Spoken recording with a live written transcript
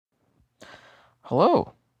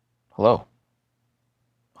Hello, hello,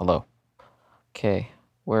 hello. Okay,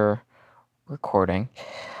 we're recording.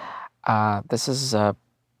 This is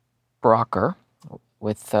Brocker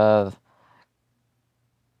with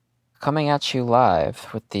coming at you live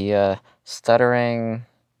with the stuttering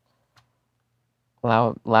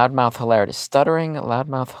loudmouth hilarity. Stuttering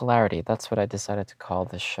loudmouth hilarity. That's what I decided to call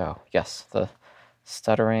this show. Yes, the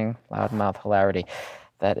stuttering loudmouth hilarity.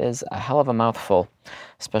 That is a hell of a mouthful,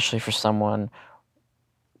 especially for someone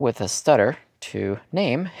with a stutter to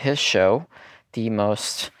name his show the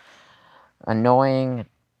most annoying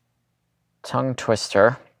tongue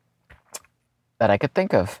twister that I could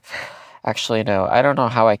think of. Actually, no, I don't know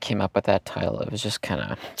how I came up with that title. It was just kind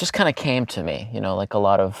of came to me, like a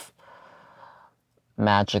lot of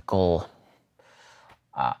magical,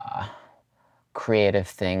 uh, creative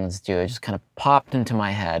things do. It just kind of popped into my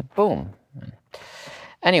head. Boom.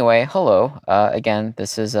 Anyway, hello. Again,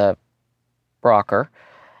 this is Brocker,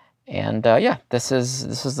 and yeah, this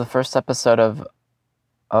is the first episode of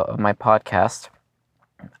my podcast.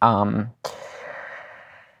 Um,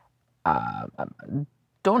 uh,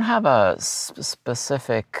 don't have a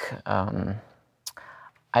specific.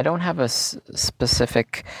 I don't have a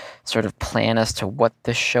specific sort of plan as to what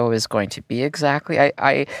this show is going to be exactly.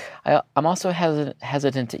 I'm also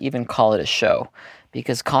hesitant to even call it a show,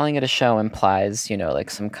 because calling it a show implies, like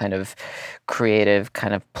some kind of creative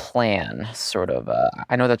kind of plan, sort of.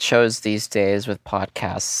 I know that shows these days with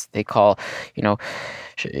podcasts, they call, you know,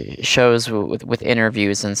 shows with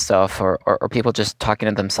interviews and stuff, or people just talking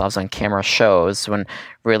to themselves on camera shows, when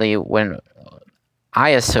really, when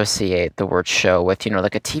I associate the word show with,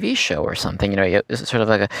 like a TV show or something. It's sort of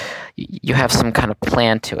like you have some kind of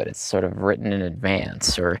plan to it. It's sort of written in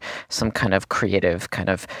advance, or some kind of creative kind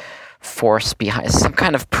of force behind, some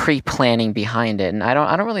kind of pre-planning behind it. And I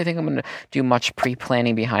don't really think I'm going to do much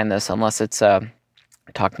pre-planning behind this, unless it's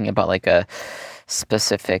talking about like a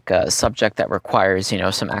specific subject that requires,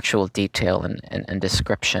 some actual detail and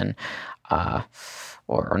description, uh,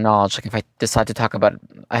 or knowledge. Like if I decide to talk about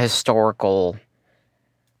a historical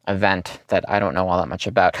event that I don't know all that much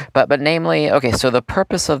about. But namely, okay, so the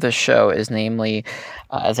purpose of this show is namely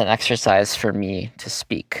as an exercise for me to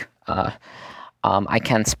speak. I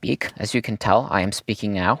can speak, as you can tell. I am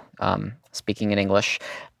speaking now, speaking in English.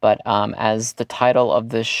 But as the title of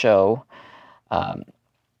this show um,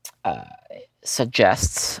 uh,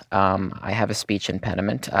 suggests, I have a speech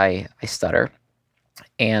impediment. I stutter.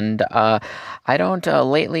 And I don't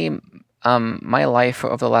lately. My life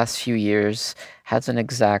over the last few years hasn't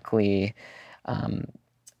exactly. Um,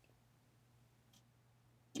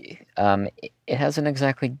 it hasn't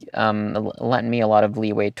exactly lent me a lot of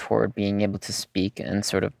leeway toward being able to speak and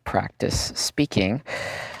sort of practice speaking.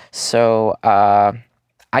 So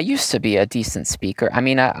I used to be a decent speaker. I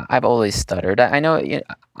mean, I've always stuttered. I know.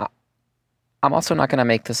 I'm also not going to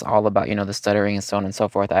make this all about, the stuttering and so on and so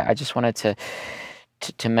forth. I just wanted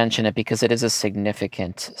to mention it because it is a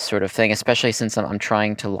significant sort of thing, especially since I'm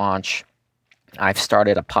trying to launch. I've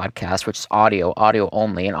started a podcast, which is audio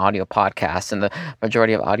only, an audio podcast, and the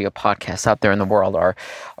majority of audio podcasts out there in the world are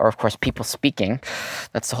of course people speaking.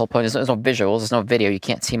 That's the whole point. There's no visuals, there's no video. You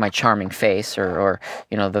can't see my charming face or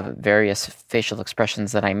the various facial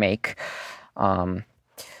expressions that I make um,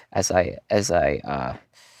 as I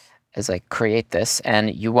create this,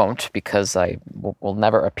 and you won't, because I will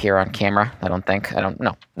never appear on camera. I don't think. I don't.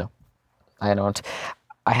 No, no, I don't.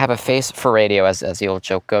 I have a face for radio, as the old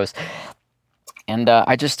joke goes. And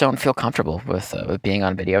I just don't feel comfortable with being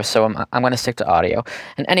on video, so I'm going to stick to audio.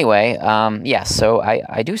 And anyway, yeah, so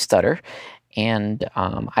I do stutter, and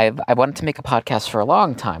I wanted to make a podcast for a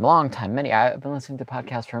long time, I've been listening to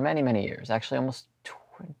podcasts for many years, actually almost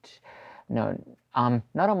 20, no,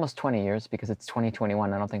 not almost 20 years, because it's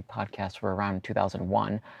 2021. I don't think podcasts were around in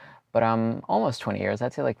 2001, but almost 20 years.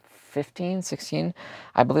 I'd say like 15, 16.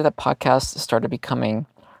 I believe that podcasts started becoming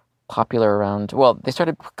popular around, well, they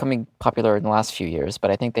started becoming popular in the last few years, but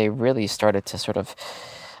I think they really started to sort of,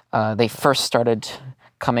 they first started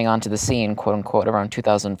coming onto the scene, quote unquote, around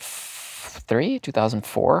 2003,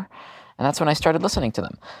 2004. And that's when I started listening to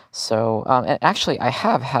them. So, and actually, I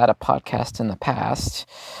have had a podcast in the past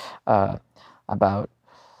about,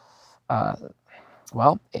 uh,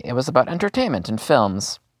 well, it was about entertainment and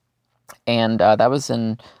films. And that was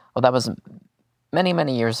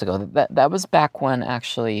many years ago. That was back when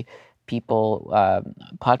actually people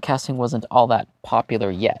podcasting wasn't all that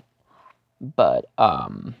popular yet, but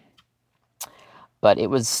it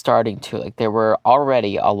was starting to, like, there were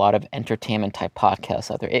already a lot of entertainment type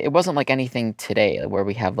podcasts out there. It wasn't like anything today where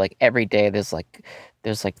we have like every day there's like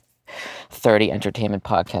 30 entertainment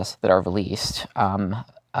podcasts that are released.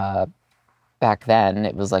 back then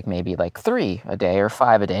it was like maybe like 3 a day or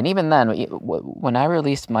 5 a day. And even then, when I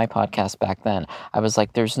released my podcast back then, I was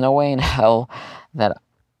like, there's no way in hell that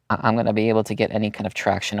I'm going to be able to get any kind of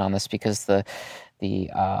traction on this, because the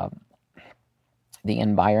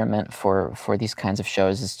environment for these kinds of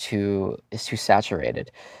shows is too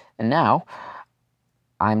saturated. And now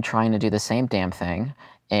I'm trying to do the same damn thing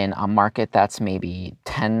in a market that's maybe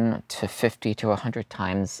 10 to 50 to 100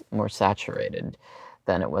 times more saturated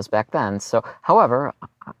than it was back then. So, however,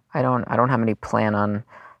 I don't have any plan on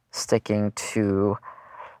sticking to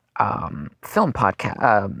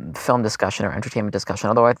film discussion or entertainment discussion.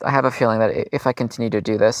 Although I have a feeling that if I continue to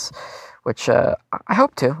do this, which I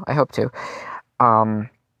hope to, um,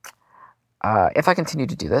 if I continue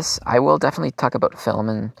to do this, I will definitely talk about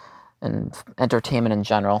film and entertainment in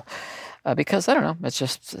general. Because I don't know, it's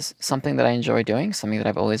just something that I enjoy doing, something that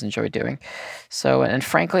I've always enjoyed doing. So, and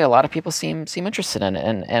frankly, a lot of people seem interested in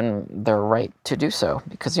it, and they're right to do so,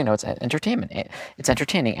 because it's entertainment. It's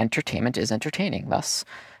entertaining. Entertainment is entertaining. Thus,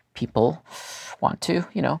 people want to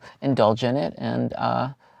indulge in it and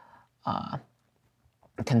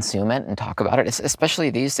consume it and talk about it,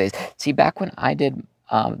 especially these days. See, back when I did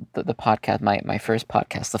the podcast, my first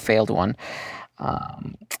podcast, the failed one.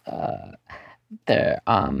 Um, the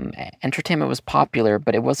entertainment was popular,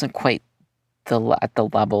 but it wasn't quite at the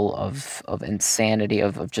level of insanity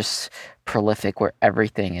of just prolific, where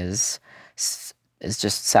everything is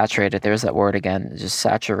just saturated. There's that word again, just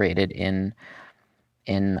saturated in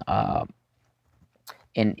uh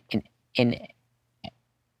in in in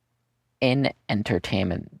in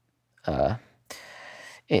entertainment. Uh,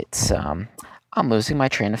 it's I'm losing my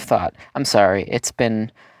train of thought. I'm sorry. It's been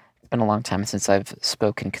a long time since I've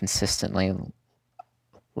spoken consistently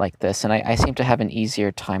like this, and I seem to have an easier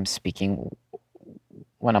time speaking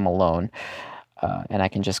when I'm alone, and I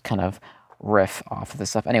can just kind of riff off of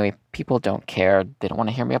this stuff. Anyway, people don't care. They don't want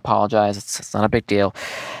to hear me apologize. It's not a big deal.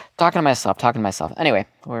 Talking to myself. Anyway,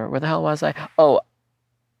 where the hell was I? Oh,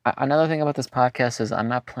 another thing about this podcast is I'm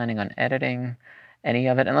not planning on editing any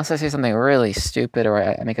of it unless I say something really stupid or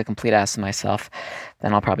I make a complete ass of myself.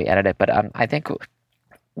 Then I'll probably edit it. But I think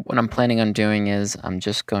what I'm planning on doing is I'm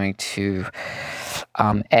just going to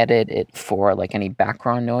edit it for like any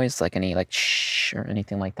background noise, like any like shh or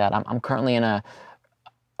anything like that. I'm currently in a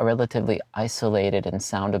relatively isolated and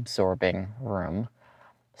sound absorbing room,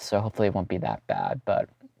 so hopefully it won't be that bad. But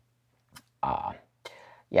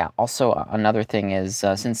yeah, also another thing is,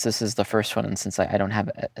 since this is the first one and since I don't have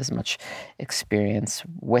as much experience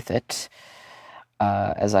with it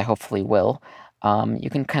as I hopefully will, you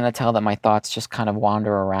can kind of tell that my thoughts just kind of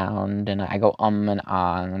wander around and I go and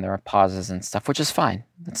on, and there are pauses and stuff, which is fine.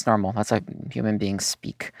 That's normal. That's how human beings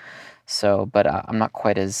speak. So, but I'm not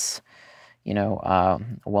quite as,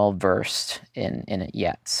 well versed in it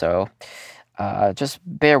yet. So just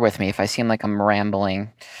bear with me if I seem like I'm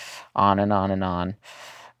rambling on and on and on,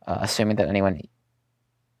 assuming that anyone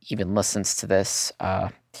even listens to this.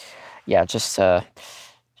 Yeah, just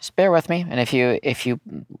bear with me. And if you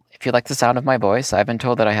like the sound of my voice, I've been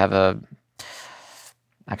told that I have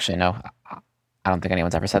actually, no, I don't think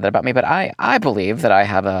anyone's ever said that about me, but I believe that I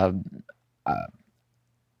have a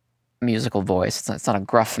musical voice. It's not a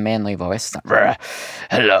gruff, manly voice. It's not,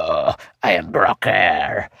 hello, I am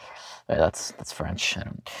Brocker. That's French.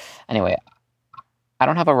 Anyway, I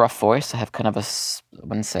don't have a rough voice. I have kind of I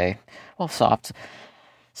wouldn't say, well,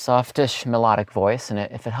 softish melodic voice, and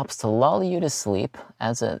if it helps to lull you to sleep,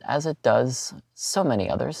 as it does so many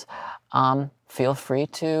others, feel free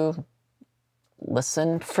to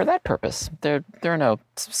listen for that purpose. There are no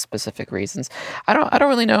specific reasons. I don't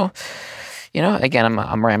really know. Again,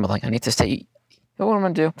 I'm rambling. I need to stay. You know what I'm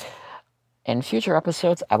gonna do? In future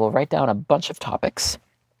episodes, I will write down a bunch of topics,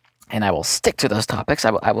 and I will stick to those topics.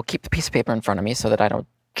 I will keep the piece of paper in front of me so that I don't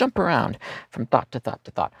jump around from thought to thought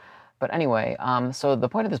to thought. But anyway, so the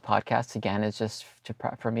point of this podcast, again, is just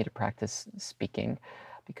for me to practice speaking,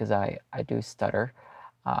 because I do stutter.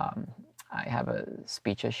 I have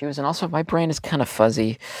speech issues, and also my brain is kind of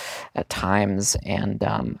fuzzy at times, and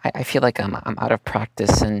I feel like I'm out of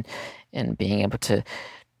practice in being able to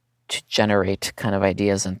generate kind of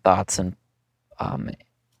ideas and thoughts and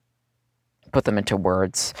put them into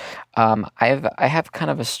words. I have kind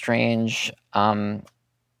of a strange.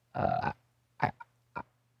 I,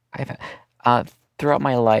 I've throughout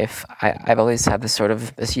my life, I've always had this sort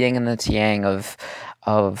of this yin and this yang of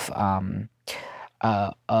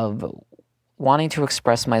wanting to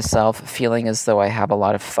express myself, feeling as though I have a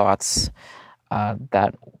lot of thoughts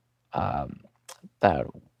that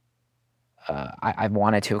I've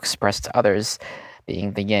wanted to express to others,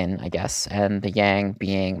 being the yin, I guess, and the yang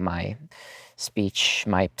being my speech,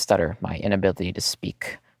 my stutter, my inability to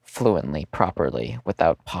speak fluently, properly,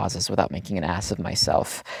 without pauses, without making an ass of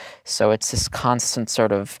myself. So it's this constant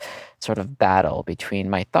sort of battle between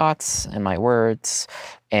my thoughts and my words,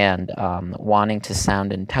 and wanting to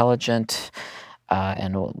sound intelligent,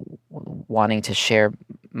 and wanting to share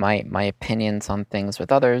my opinions on things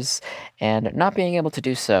with others, and not being able to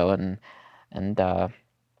do so, and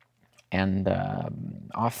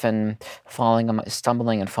often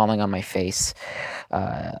stumbling and falling on my face,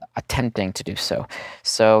 attempting to do so.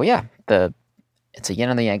 So yeah, it's a yin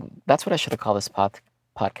and the yang. That's what I should have called this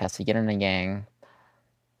podcast: a yin and a yang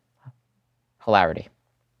hilarity.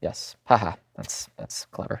 Yes, haha, that's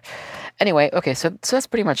clever. Anyway, okay, so that's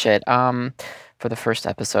pretty much it. For the first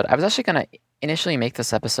episode, I was actually gonna initially make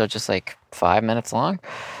this episode just like 5 minutes long,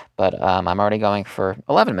 but I'm already going for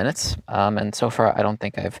 11 minutes, and so far I don't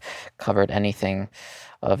think I've covered anything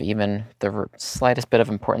of even the slightest bit of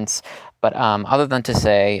importance. But other than to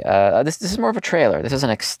say, this is more of a trailer. This is an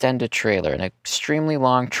extended trailer, an extremely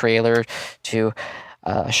long trailer to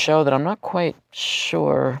a show that I'm not quite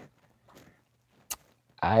sure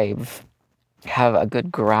I have a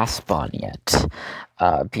good grasp on yet,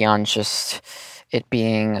 beyond just it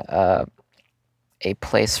being a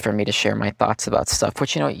place for me to share my thoughts about stuff,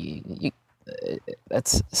 which,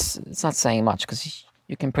 it's not saying much, because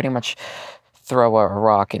you can pretty much throw a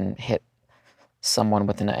rock and hit someone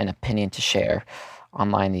with an opinion to share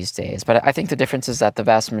online these days. But I think the difference is that the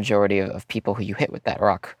vast majority of people who you hit with that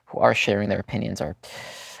rock, who are sharing their opinions,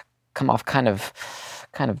 come off kind of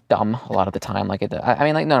dumb a lot of the time. Like, I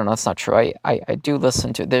mean, like, no, that's not true. I do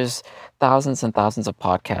listen to, there's thousands and thousands of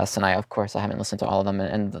podcasts, and of course, I haven't listened to all of them,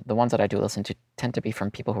 and the ones that I do listen to tend to be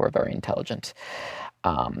from people who are very intelligent.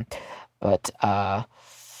 Um, but a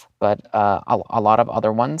lot of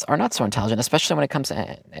other ones are not so intelligent, especially when it comes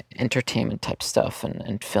to entertainment type stuff,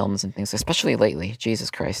 and films and things, especially lately.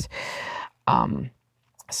 Jesus Christ.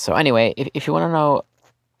 So anyway, if you want to know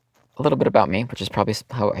a little bit about me, which is probably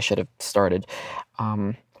how I should have started,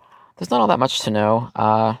 there's not all that much to know.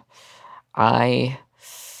 I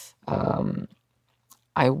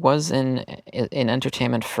was in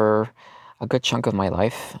entertainment for a good chunk of my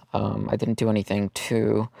life. I didn't do anything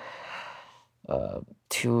too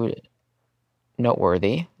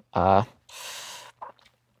noteworthy.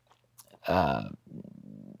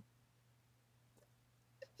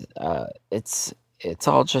 It's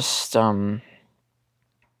all just,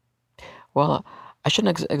 well, I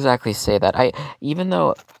shouldn't exactly say that. Even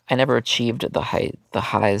though I never achieved the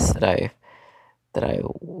highs that I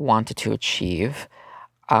wanted to achieve,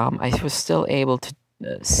 I was still able to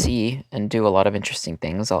see and do a lot of interesting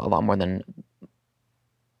things, a lot more than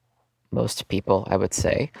most people, I would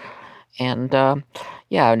say. And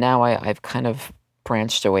yeah, now I've kind of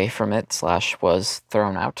branched away from it, / was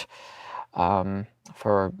thrown out,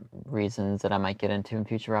 for reasons that I might get into in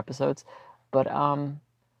future episodes. But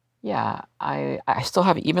yeah, I still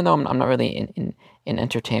have, even though I'm not really in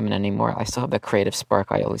entertainment anymore, I still have the creative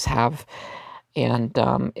spark I always have. And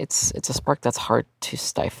it's a spark that's hard to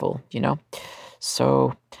stifle, you know?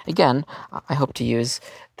 So again, I hope to use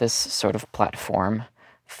this sort of platform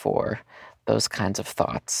for those kinds of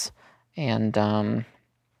thoughts, and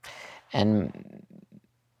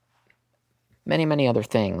many other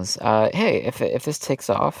things. Hey, if this takes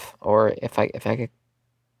off, or if I get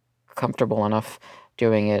comfortable enough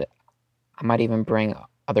doing it, I might even bring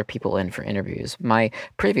other people in for interviews. My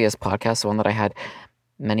previous podcast, the one that I had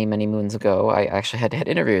many moons ago, I actually had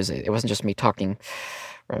interviews. It wasn't just me talking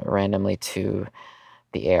randomly to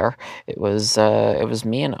the air. It was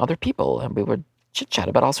me and other people, and we would chit chat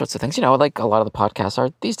about all sorts of things. Like a lot of the podcasts are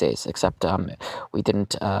these days. Except we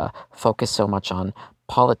didn't focus so much on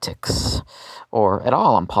politics, or at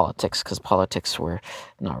all on politics, because politics were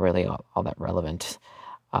not really all that relevant.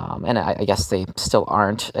 And I guess they still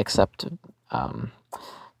aren't, except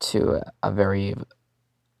to a very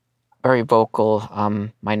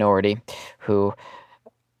vocal minority who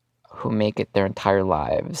make it their entire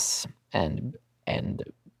lives, and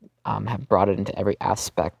have brought it into every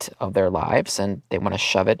aspect of their lives, and they want to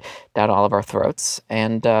shove it down all of our throats.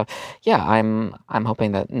 And yeah, I'm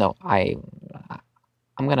hoping that, no, I'm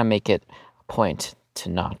gonna make it a point to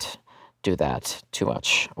not do that too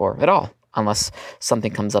much, or at all, unless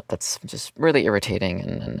something comes up that's just really irritating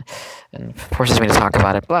and forces me to talk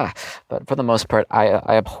about it, blah. But for the most part, I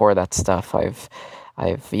abhor that stuff.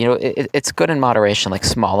 It's good in moderation, like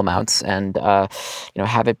small amounts, and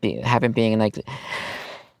have it being like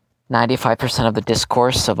 95% of the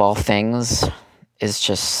discourse of all things is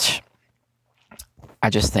just, I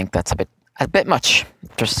just think that's a a bit much,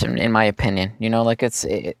 just in my opinion. Like it's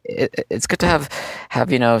good to have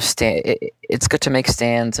it's good to make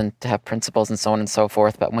stands and to have principles and so on and so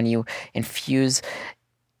forth. But when you infuse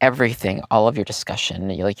everything, all of your discussion,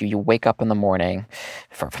 you wake up in the morning,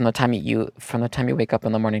 from the time you wake up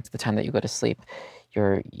in the morning to the time that you go to sleep,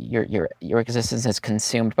 your existence is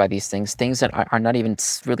consumed by these things that are not even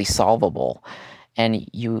really solvable, and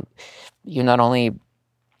you not only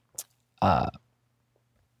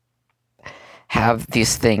have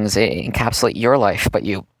these things encapsulate your life, but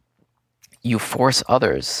you force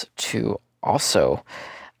others to also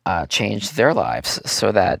change their lives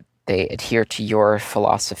so that they adhere to your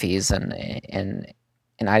philosophies and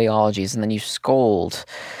ideologies, and then you scold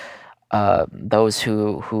those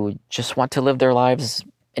who just want to live their lives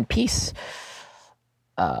in peace.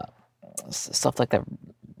 Stuff like that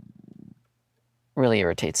really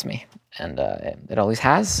irritates me, and it always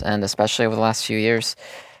has, and especially over the last few years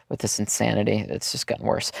with this insanity, it's just gotten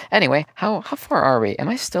worse. Anyway, how far are we? Am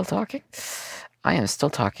I still talking? I am still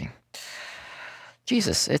talking.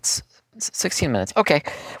 Jesus, it's 16 minutes. Okay,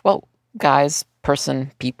 well, guys,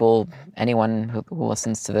 people, anyone who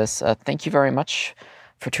listens to this, thank you very much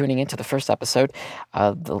for tuning into the first episode,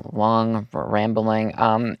 the long rambling.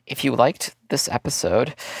 If you liked this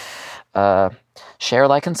episode, share,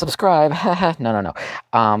 like, and subscribe. No.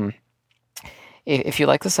 If you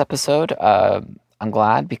like this episode, I'm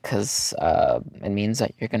glad, because it means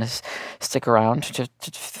that you're going to stick around to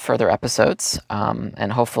further episodes,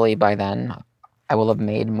 and hopefully by then I will have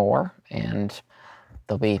made more, and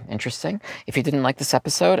they'll be interesting. If you didn't like this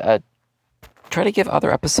episode, try to give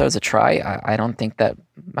other episodes a try. I don't think that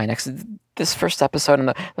this first episode and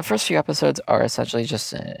the first few episodes are essentially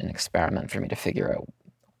just an experiment for me to figure out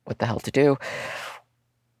what the hell to do,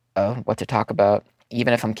 what to talk about,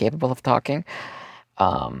 even if I'm capable of talking,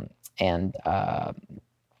 and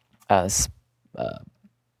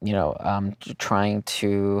trying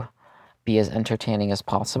to be as entertaining as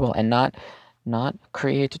possible, and not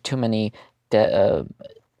create too many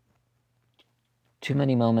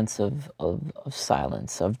moments of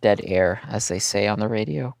silence, of dead air, as they say on the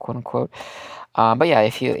radio, quote unquote. But yeah,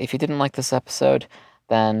 if you didn't like this episode,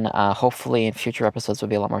 then hopefully in future episodes will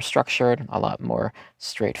be a lot more structured, a lot more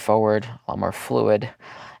straightforward, a lot more fluid,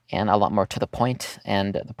 and a lot more to the point.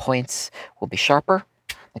 And the points will be sharper,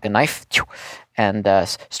 like a knife, and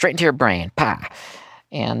straight into your brain, pa.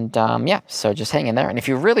 And so just hang in there. And if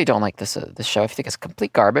you really don't like this show, if you think it's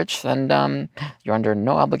complete garbage, then you're under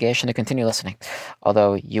no obligation to continue listening.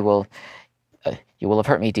 Although you will have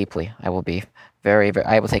hurt me deeply. I will be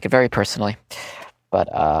I will take it very personally. But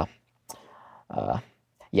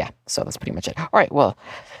so that's pretty much it. All right, well,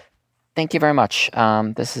 thank you very much.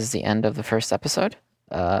 This is the end of the first episode.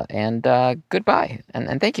 And goodbye,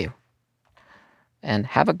 and thank you. And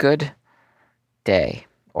have a good day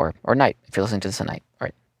or night if you're listening to this at night. All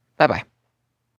right, bye-bye.